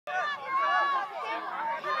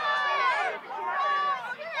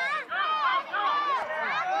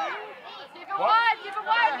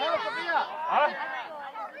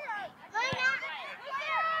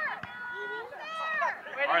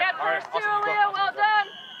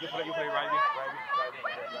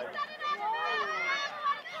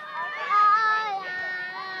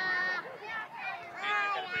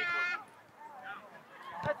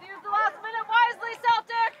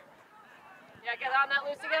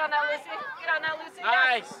on that, Lucy. Get on that, Lucy.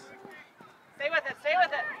 Nice. Stay with it. Stay with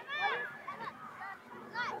it.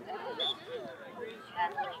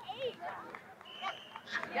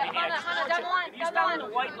 Yeah, Hannah, down the line. If you stand on the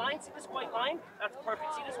white line, see this white line? That's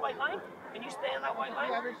perfect. See this white line? Can you stay on that white line?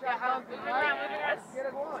 Yes.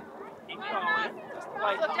 Keep going. Just the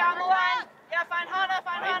white Look line. down the line. Yeah, find Hannah.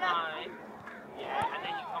 Find White Hannah. line. Yeah, and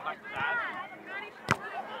then you come back to that.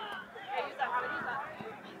 Yeah, use that, Hannah. Use that.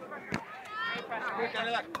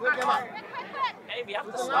 Quick, Emma. Hey, we have to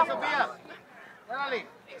Line, stop. Sophia. Rally.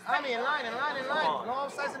 Amy, in line. No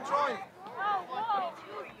offsides and throwing.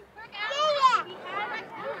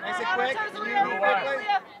 Nice and quick.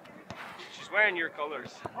 She's wearing your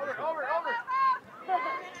colours. Over.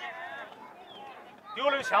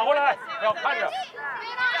 Julius, hold on. No, Hannah,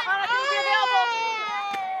 can you be available?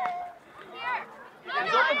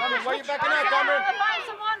 He's open. Why are you backing up, Cameron? Find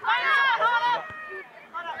someone. Hannah.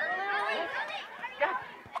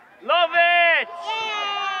 Love it!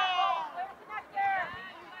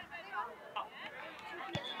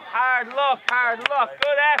 Hard luck.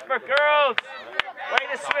 Good effort, girls. Way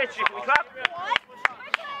to switch it. Can we clap?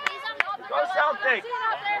 Go Celtic.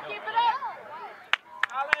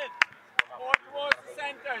 Alan, more towards the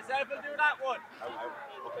centre. Zeb will do that one.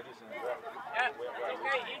 Yeah, it's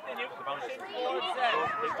okay. Ethan, you can push him towards Zeb.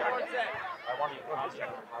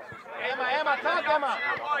 Emma, talk, Emma.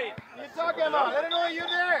 You talk, Emma. Let her know you're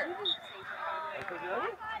there.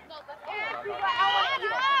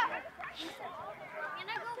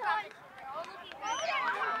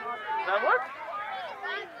 Does that work?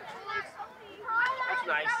 That's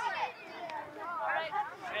nice.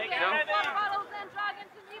 Hey, No? get ready.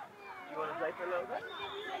 You want to play for a little bit?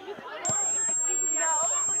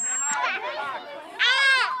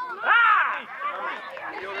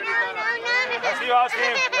 That's you,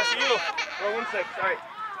 Austin. That's you. Go 1 sec. Sorry.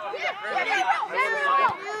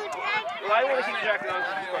 Well, I want to keep the jacket on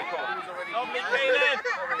because it's quite cold. Lovely, Caleb.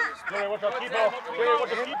 Joey, watch your keeper. Joey,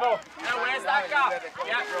 watch your keeper. Now, where's that gap?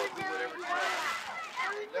 Yeah.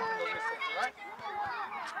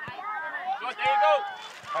 Good, there you go.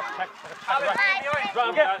 Alan,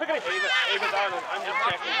 Round, get pick it. Ava Darling, I'm just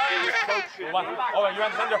checking. Your coach. Oh, you're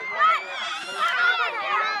on the center.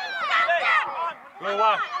 Blue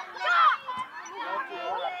one.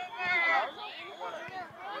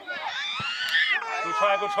 Good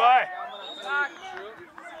try.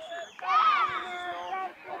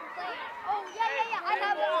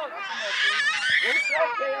 It's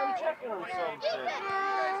okay, I'm checking on something.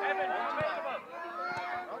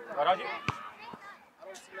 What are you?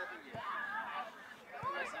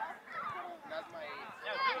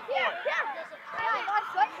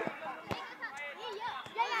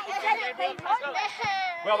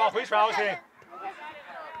 Well, off which round is he?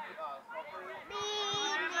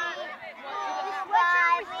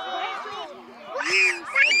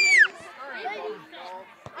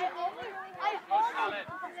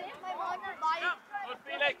 Good,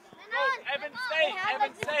 Felix. Go, Evan,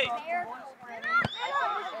 stay.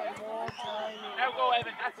 Now go,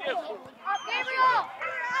 Evan. That's you.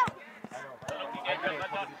 Evan,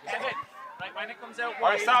 right, when it comes out wide.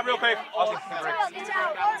 Alright, stop real quick.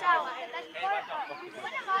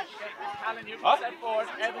 Alan, you can step forward.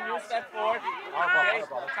 Evan, you step forward. Okay.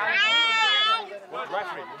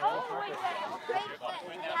 Referee.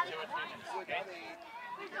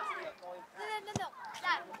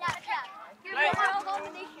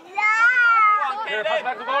 Here, pass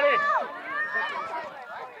back to goalie.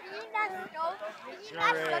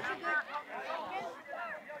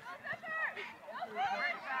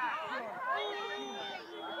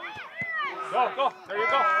 Go. There you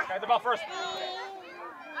go. Get the ball first.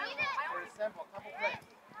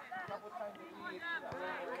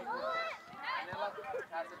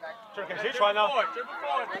 Sure, can she try now? Dribble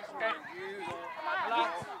forward. Okay.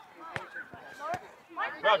 Relax.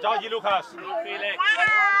 Well done, you Lucas. Felix.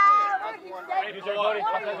 Use your goalie.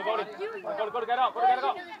 Pass back to goalie. Go to get up.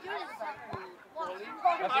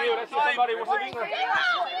 That's you. That's you. Somebody. What's the winger?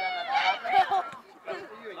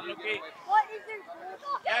 Okay.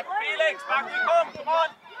 Yeah, Felix, back we come. Come on.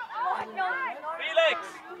 Felix.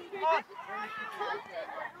 Come on.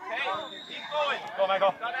 Okay, keep going. Go,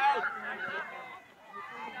 Michael. Got out.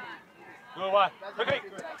 Good one. Quickly.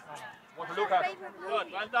 One for Lucas.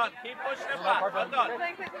 Good, well done. Keep pushing it back. Well done.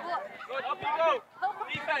 Good, up you go.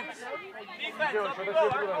 Defense. Up you go.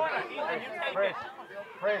 Our corner. Ethan, you take it.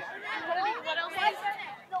 Praise.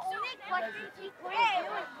 The only question she couldn't do is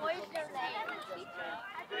voice their name.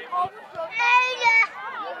 He almost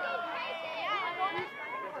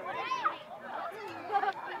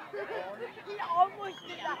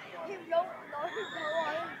did that. He wrote no on his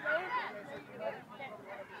name.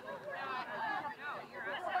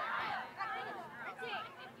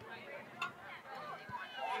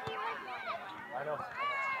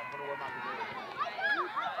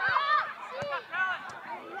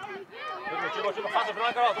 走，不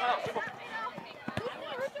让干扰，不让干扰。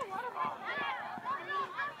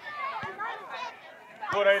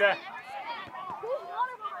过来一点。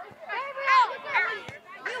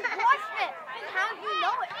 You watched it. How do you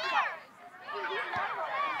know it?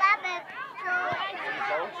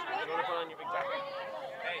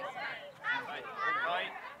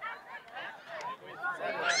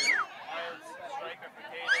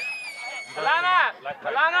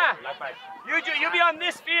 Alana, you be on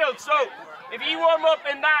this field, so if you warm up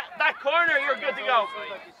in that corner, you're good to go.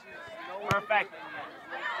 Perfect.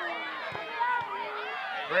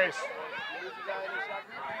 Grace.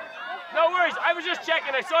 No worries, I was just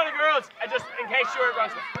checking. I saw the girls, just in case you were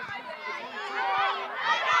wrong.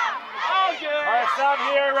 Oh, good. All right, stop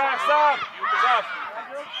here, Ryan. Stop. Stop.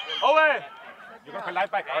 Owen. You're going to play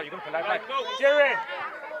light back. All right, you're going to play light back. Jerry.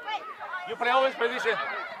 You play always position.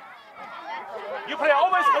 You play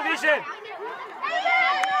always position.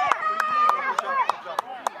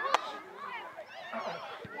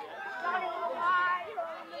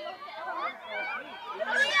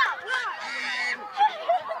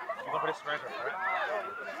 You're going to put a striker, all right?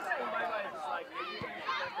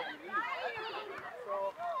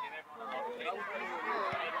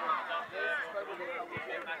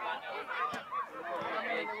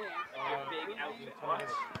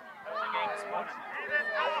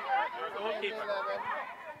 Goalkeeper.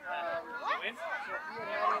 Win?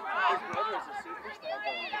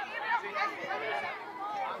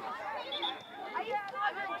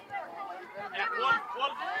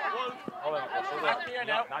 Back here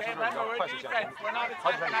now. Okay, remember, we're defense. We're not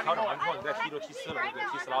attacking anymore. 你再踢就踢死了，对，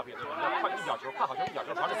踢死老皮，对吧？快一脚球，快好球，一脚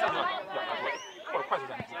球，传着3秒，一脚拿出来，或者快速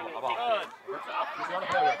战术机会，好不好？你只要还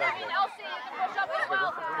有点担心。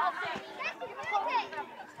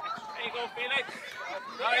 There you go, Felix.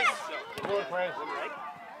 Nice. Good, Chris.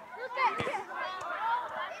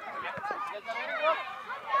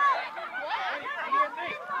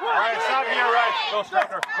 Ryan, stop here, Ryan. Go,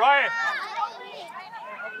 striker. Ryan.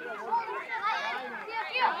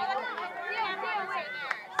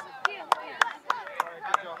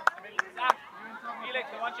 Felix,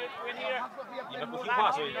 I want you to win here. 你们不听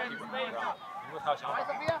话，所以踢不了，因为他有想法。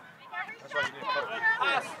That's why you need to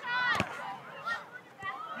Pass.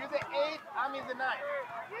 You the 8, I mean the 9.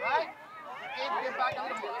 Right? 8 get back a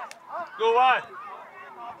little bit. Go on.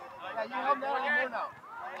 Yeah, you help that a little more now.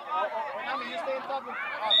 I mean, you stay in top of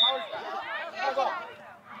power stack. Go, go.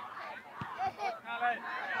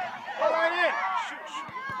 Go right in. Shoot, shoot.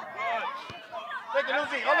 Take it,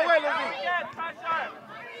 Lucy. All the way, Lucy.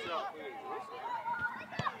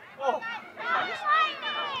 Oh.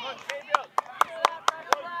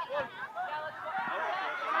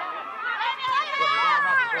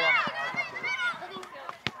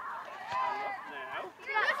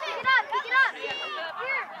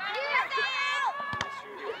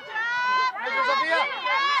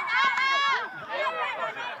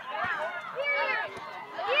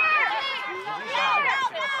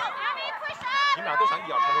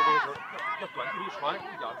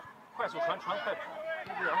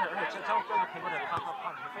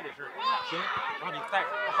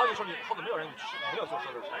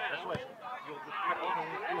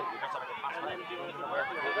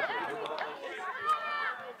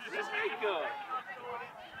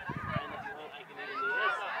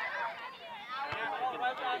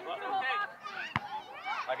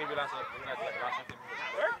 I give you last like last 15 minutes.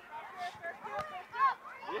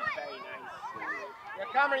 It's very nice. You got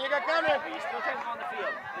Cameron, you got Cameron. But you still take him on the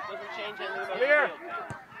field. It doesn't change anything about Clear. the field.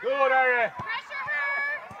 Good, Ariel.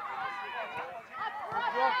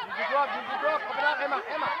 Drop. Open up, Emma.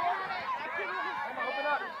 Emma, open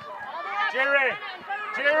up. Jerry.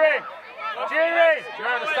 Jerry, you're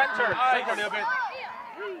in the center a little bit.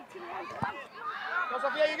 Go,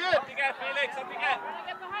 Sophia, you good? Up you get, Felix, up you get.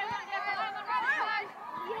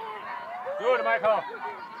 Good, Michael.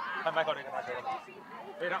 Hi, Michael, 这个拿球。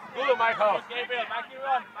非常 good, Michael. Gabriel, back you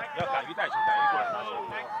run. 要敢于带球，敢于过来拿球。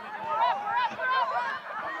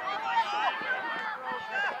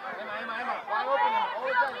 Emma. Wide open, Emma.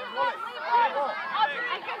 All the time. Roll it. Go.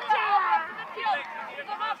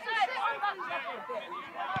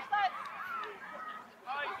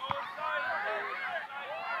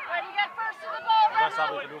 When you get first to the ball, That's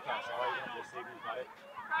how we do Lucas. All right, you see who's got it.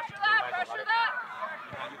 pressure that.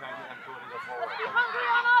 You can do it forward. Be hungry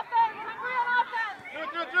on offense.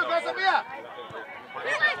 Through. Go, Sophia.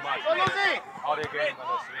 Go, Lucy. All they get on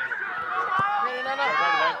the swing. Nana.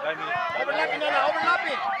 Let me. Overlapping, Nana.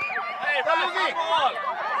 Overlapping. Hey, Go, Lucy. ball.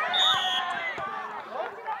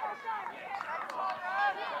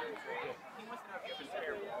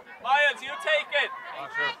 Miles, you take it. Oh,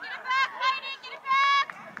 sure. Get it back. Get it back.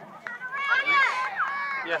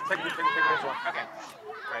 this one. Okay.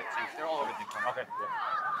 Right, see, they're all over the corner. Okay.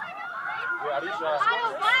 Yeah, are these,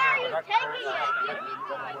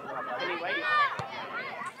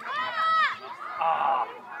 Ah.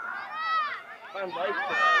 Van Dijk.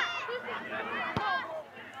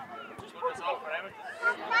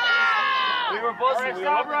 We were buzzing. We were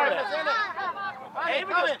up for it. Hey,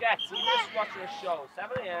 David just gets. He just watching a show.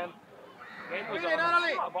 7 a.m. Game was on.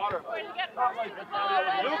 Not bother. Not like the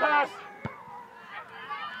Lucas!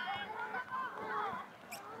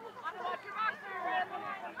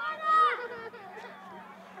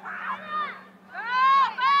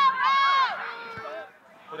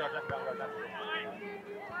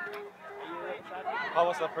 How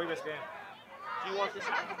was the previous game? Do you want this?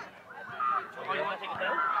 Oh, you want to take it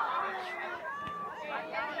down?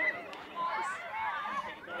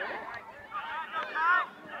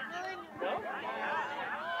 No?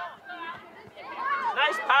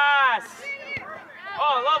 Nice pass! Oh, I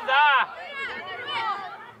love that!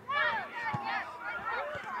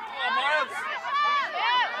 Oh, Miles!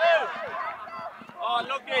 Oh,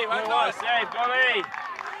 lucky! Well done! Save, goalie!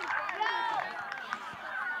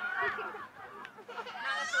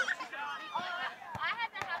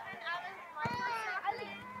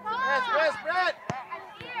 Where's Brett?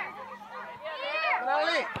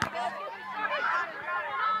 Natalie.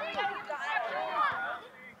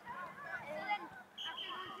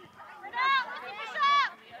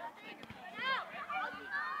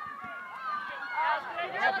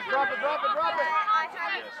 Drop it.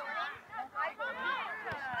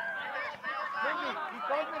 Mickey, be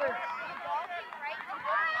confident.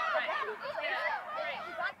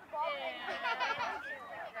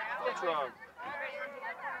 What's wrong?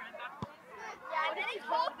 Yeah, and then his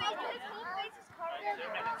whole face is covered. I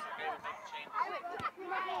honestly feel like the guy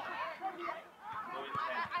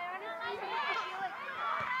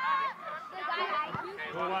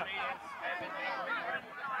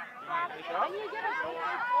I used to when you get a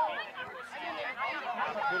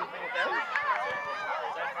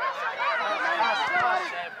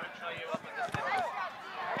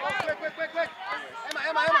Quick.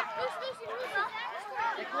 Emma.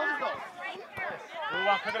 Hey, close the door. Who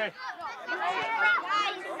won, quickly?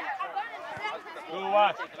 Who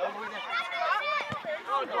won? Good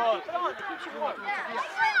goal. Come on,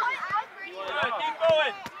 keep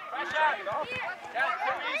going. Pressure. Yeah,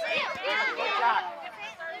 too easy. Good shot.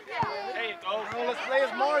 There you go. Let's play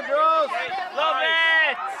as more, girls. Love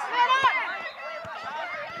it.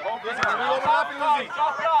 Drop it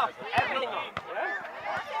off. Everything off.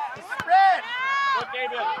 Spread. Good,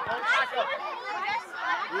 Gabriel. Don't back up.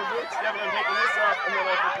 You're making this up, and then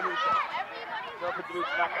I'll put the Luke up. I'll put the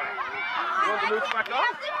Luke back on. You want the Luke back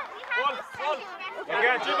on? Full.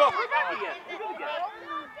 Again, Chico.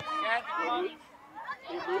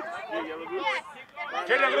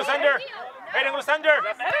 Kid, I'm going to send her. Hey, I'm going to send her.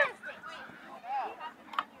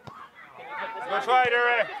 Go try it,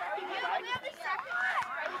 Ray.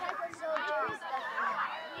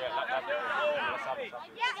 Yeah,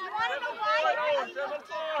 you want to know why?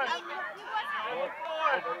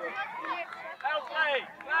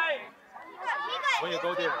 When you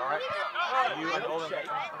go there, alright? You and all of them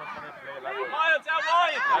play like Miles out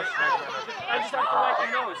wide. I just have to wipe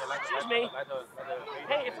your nose. Excuse me.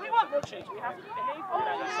 Hey, if we want milkshakes, we have to behave for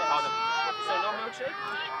that. So no milkshake?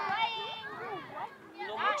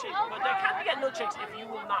 No milkshake. But they can't get milkshakes if you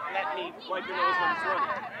will not let me wipe your nose when it's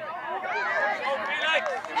running. Oh, Felix!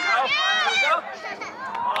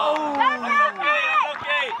 Oh!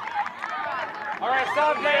 Okay. Alright,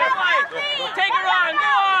 stop there. Take her on,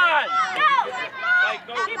 go on! Go.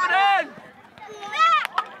 Keep it in!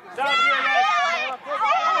 Stop here, guys. Oh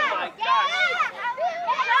my gosh!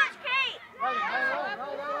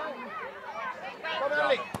 Go,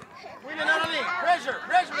 Natalie. Win it, Natalie. Pressure,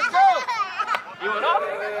 let's go. You went off?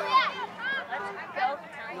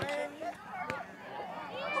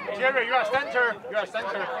 Jerry, you're a center. You're a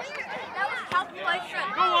center.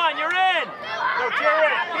 Go on, you're in! No,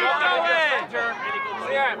 Jerry. Keep going!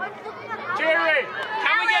 Jerry.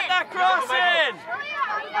 Can we get that cross in?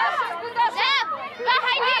 Zeb,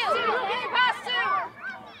 behind you. Pass two.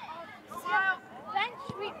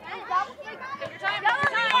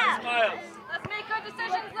 Miles. Let's make good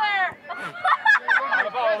decisions there. On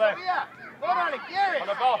the ball there. Go, Natalie. Garrett. On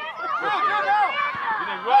the ball. Go. You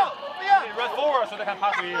need to run forward so they can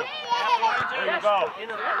pass to you. There you go. In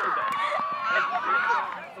a little bit.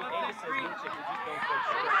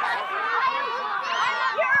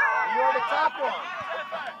 You're the top one.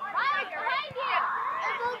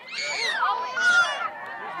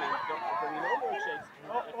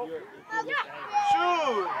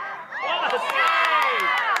 Shoot! What a save!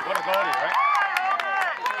 What a goalie, right?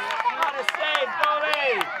 What a save!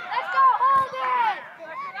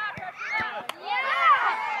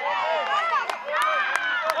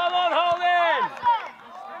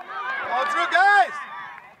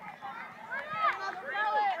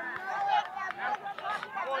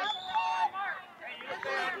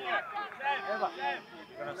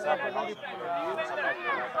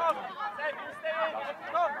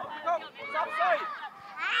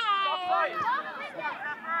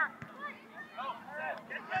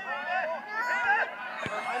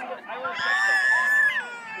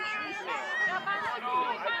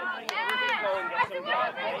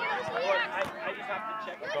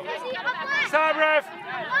 Stop, ref!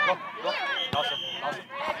 Go, go. Awesome, awesome.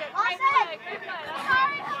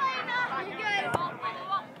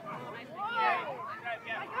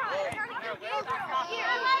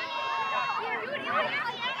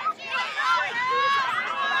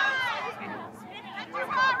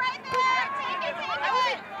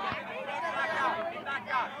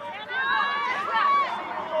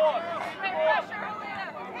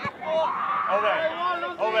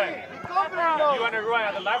 You want to run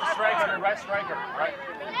on the left striker and the right striker, right?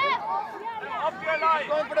 Up your line.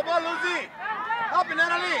 Going for the ball, Lucy. Help me,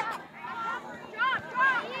 Natalie.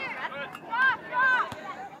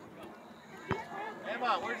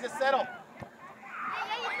 Emma, where's the settle?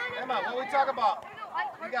 Emma, what we talk about?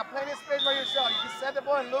 You got plenty of space by yourself. You can set the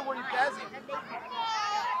ball and look where you're passing.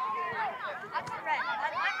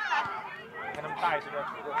 Can I'm tight, so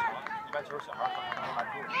that's一般球小孩看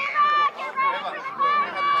不住。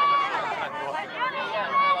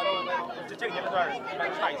这个年龄段一般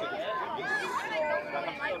差一岁就行，让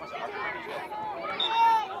他们这么小孩。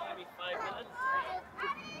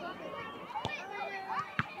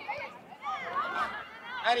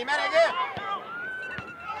Manny, Manny again.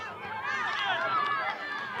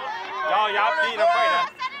 咬牙逼的快点，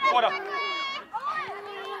过的。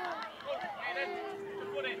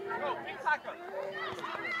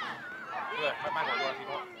对，慢点过，提供，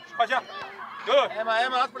快些 ，good。 Emma,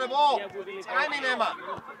 Emma, look for the ball. Timing, Emma.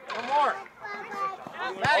 One more.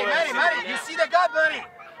 Maddie, Maddie, Maddie. You see the gut, buddy.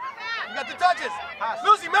 You got the touches.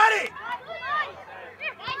 Lucy, Maddie.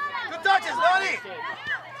 Good touches, Lonnie.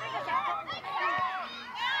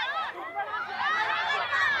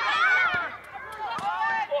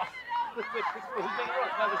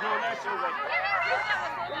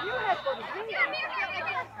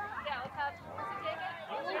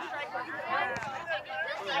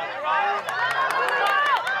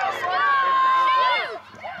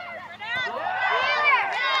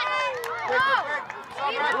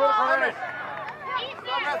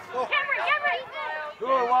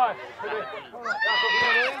 Good one.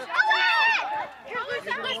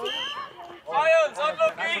 Lions,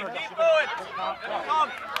 unlucky. Keep going. Let them come.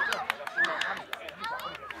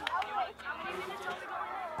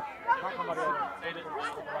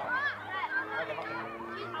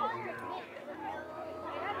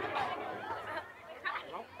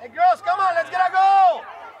 Hey, girls, come on, let's get a goal.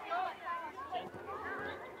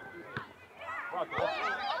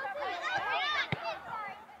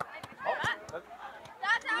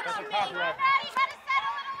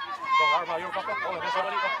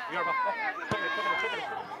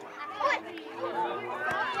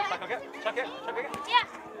 Check it. Yeah.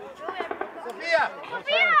 Sophia.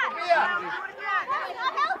 Sophia.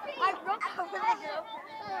 I broke over the girl.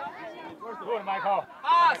 Good, Michael.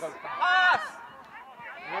 Pass. Pass.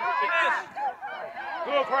 Finish.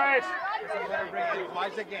 Good, Chris.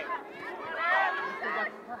 Watch the game.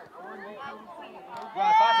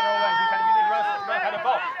 Run faster, Owen. You need to run high the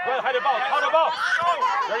ball. Run high the ball. Count the ball.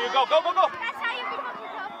 There you go. Go. That's how you become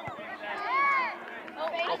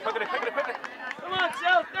Go quickly. Come on,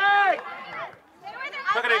 Celtic.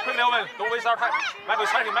 Quickly, Owen. Don't waste our time. Michael's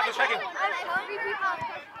checking.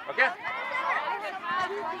 Okay?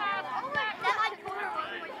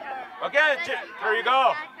 Again, there you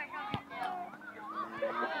go.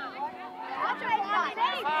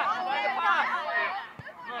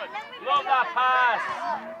 Love that pass.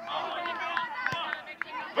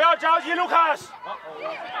 不要着急 Lucas.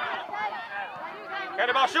 Get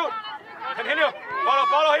the ball, shoot. Continue.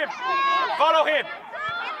 Follow him.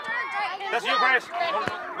 That's you, Chris.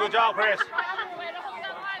 Good job, Chris.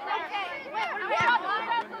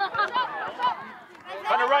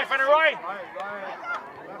 Find the right.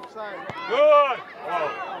 Left side. Good. Whoa.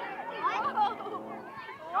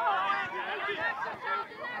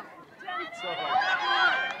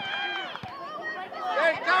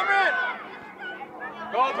 Hey, Cameron!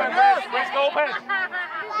 Go open, Chris. Go open.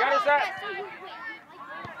 Get us set.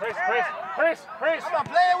 Chris. Come on,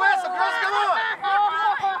 play it well, so girls, come on!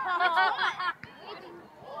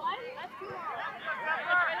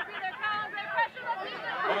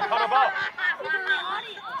 Cut the ball.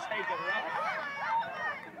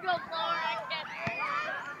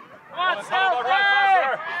 Come on, Celtic.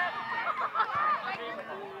 Faster.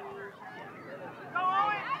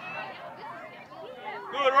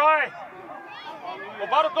 Good, Roy.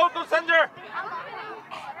 Go center.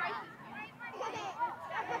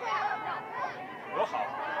 多好。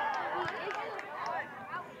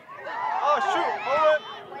 Oh, shoot. Owen.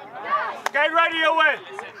 Get ready, Owen.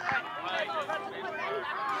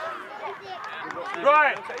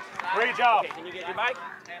 Right. Great job. Can you get your bike?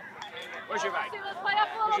 Where's your bike? Lucy, let's play up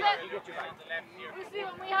a little bit. You get your bike. Lucy,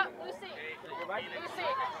 when we have Lucy, when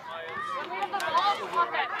we have the ball,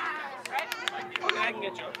 swap it. Right? Okay, I can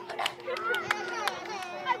get you.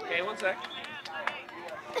 Okay, one sec.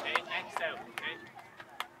 Okay, next out. Okay.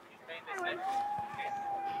 He's playing this way. Okay.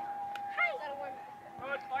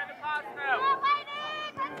 Good, find the pass now. Well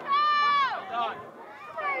done.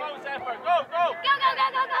 Go, Zephyr. Go, go.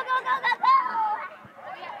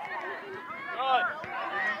 Good.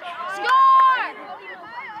 Score!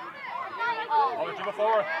 Oh, dribble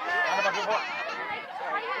forward. Dribble forward.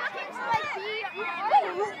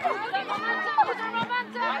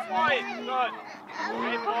 Last point. Good.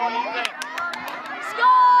 Great ball, Ethan.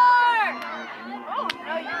 Score! Oh,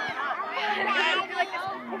 no, you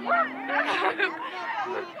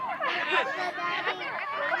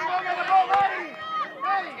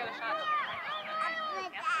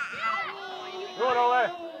Good, Owen.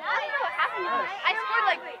 I scored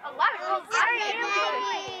like a lot of goals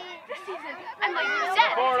this season. I'm like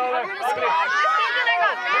set. Forward, Owen. This season I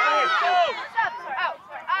got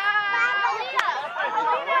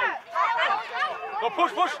Go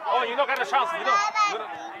push, push. Oh, you don't get a chance. You don't.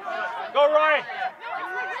 Go, Ryan.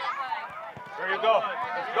 There you go.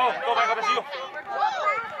 Go back up to you.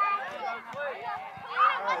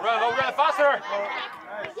 Run faster.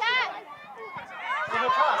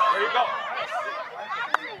 There you go.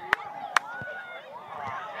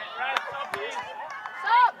 Rest, stop, please.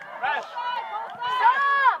 Stop! Rest.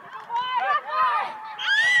 Stop!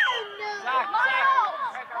 Zach,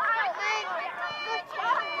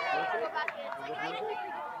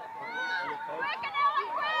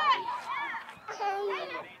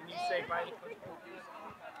 Can you say bye to Coach Cookies?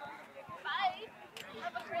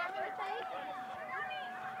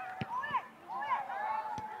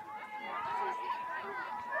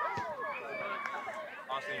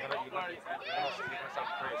 Austin, you're gonna stop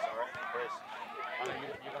Chris, alright? Chris.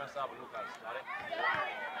 You're gonna stop Lucas, got it?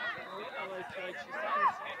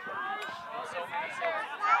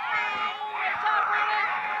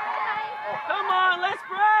 Oh, come on, let's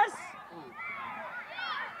press!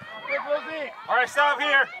 Alright, stop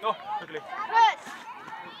here. Go, quickly.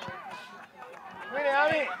 Wait,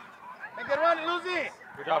 Abby. Make it run, Lucy.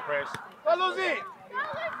 Good job, Chris. Go, Lucy.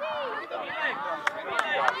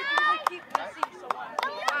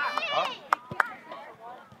 Huh?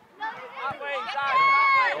 Halfway, Don't Zach,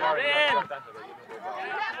 worry, halfway. you're In. done to it.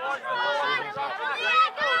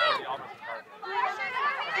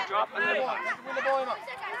 Drop and then Win the ball, Emma.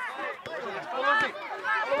 Go, Lucy.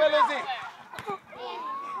 Go away, Lucy.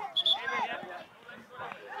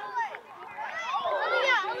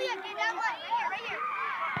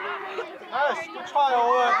 Nice. Good try,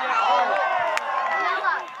 Owen.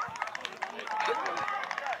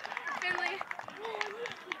 Finley.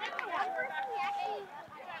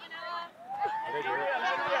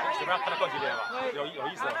怎么样？看得更激烈吧？有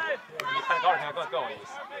意思了。你看高点看更有意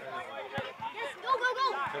思。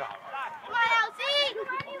非常好。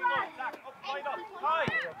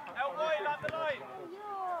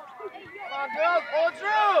 Come on, girls. Hold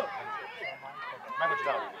true. 麦克知道，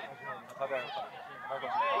他在麦克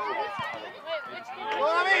Go,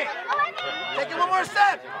 Abby. Take it one more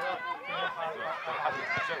step.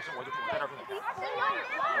 是我就在这儿住。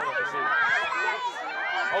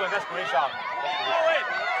Owen, that's great shot.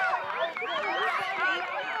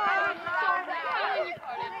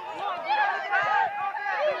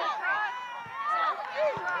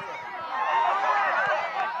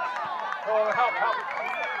 Oh, help.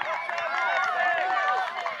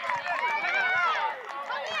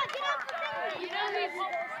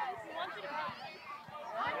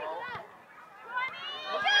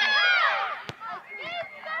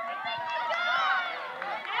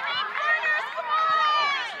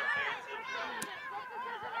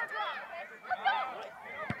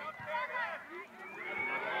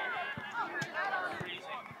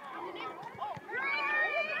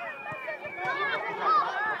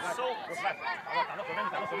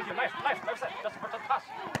 Left side. Just for the pass.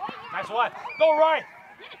 Nice one. Go, Ryan.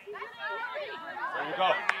 There you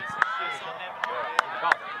go.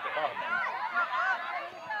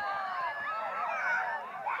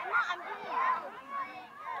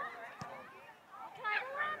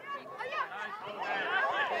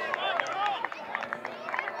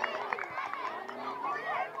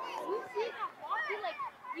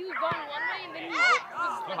 He was going one way and then he was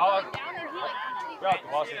going down and he like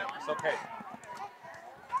It's okay.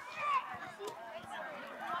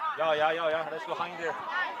 Yeah. Let's go hang there.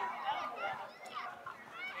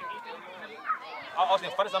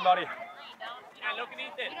 Austin, find somebody. Yeah, look at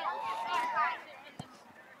Ethan.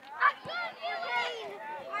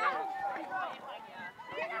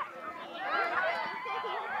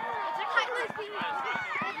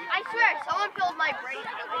 I swear, someone filled my brain. I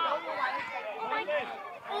don't know why.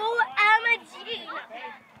 OMG.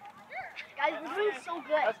 Guys, we're doing so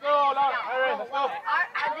good. Let's go, Laura. Aaron, let's go.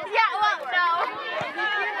 Yeah, well, no.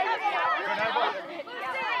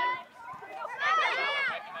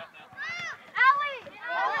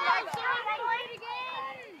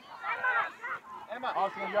 Emma.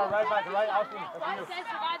 Austin, you're right back, right? Austin, that's for you.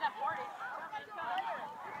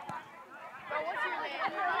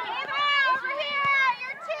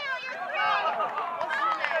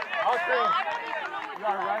 Austin, you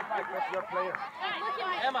are right back, that's your player.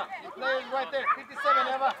 Emma, your player is right there. 57,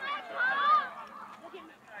 Emma.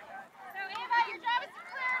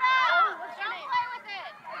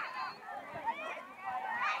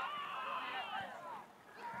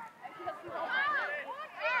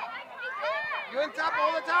 You're in top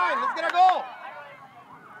all the time. Let's get a goal.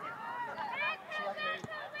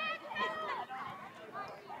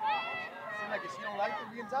 Seems like if she don't like to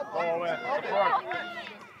be in top. Oh, Love it.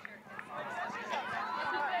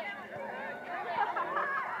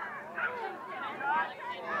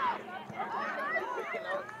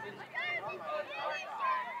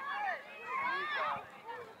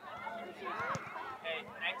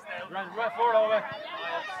 Run forward, Owen.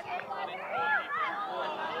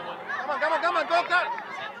 Come on, go, cut.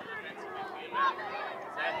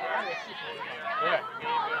 Yeah.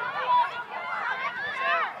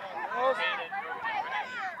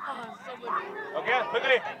 Okay,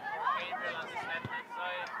 quickly.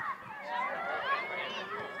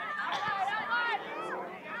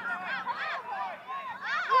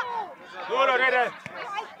 Good already.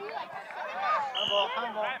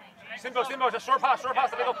 Simple, just short pass, let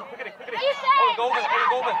me go, quickly. Go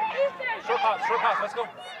over. Short pass, let's go.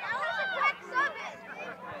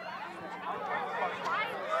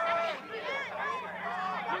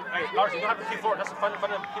 Hey, Lars, you don't have to keep forward, that's the fun of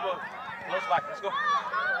people close back, let's go.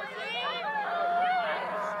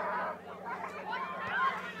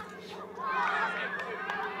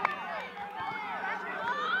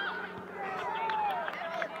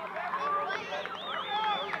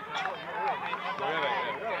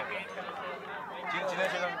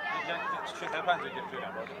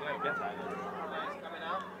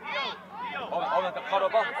 Owen, caught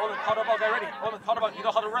the ball, get ready. Owen, caught the ball, you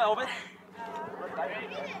know how to run, Owen.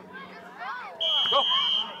 Go.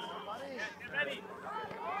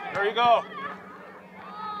 There you go.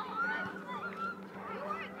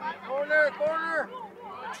 Corner.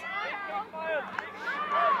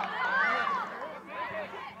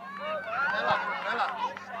 Ella.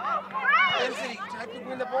 Density, try to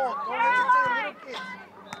win the ball. Don't hesitate, little kids.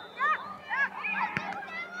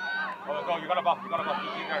 Oh, go, you got a ball. Keep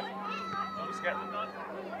there. Don't be scared.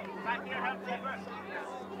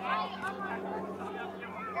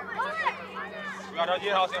 You got an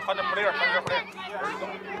idea how to find the player. There you go.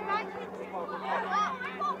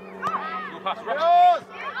 You pass, right?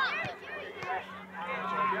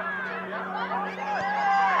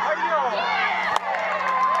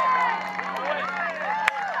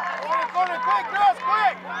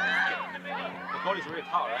 Quick! The goalie's really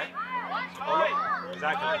tall, right?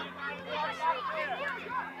 Exactly.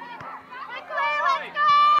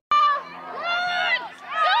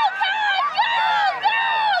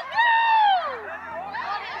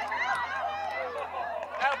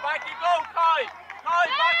 Now back you go, Kai!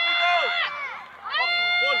 Back we go!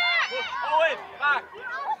 Pull. Owen, back!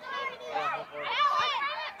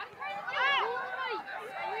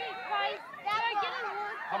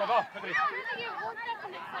 Come on, go, quickly.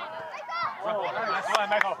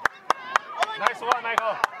 Nice one,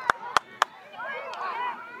 Michael.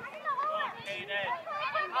 Okay, then.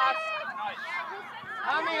 Pass. Nice.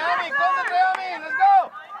 Ami, concentrate, Ami. Let's go.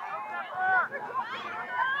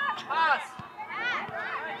 Pass.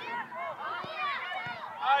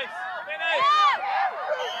 Nice. Finish.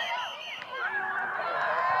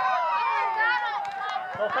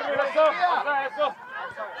 Go, quickly, let's go. Let's go.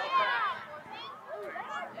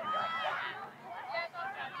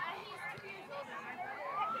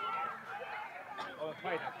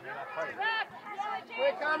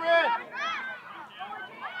 Quick, Cameron.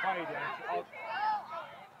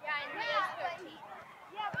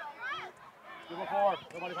 Go forward.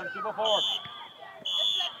 Nobody can go forward.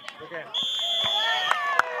 Okay.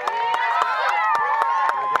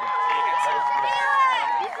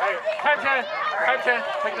 Hey, 10-10.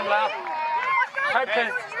 Take them lap.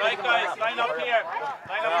 10. Right, guys, line up here.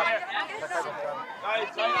 Line up here. Guys,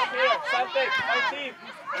 line up here. Celtic, my team.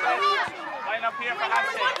 Line up here for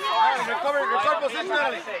handshakes. Record position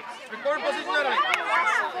early. Record position early.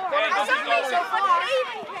 I don't think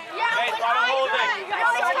so.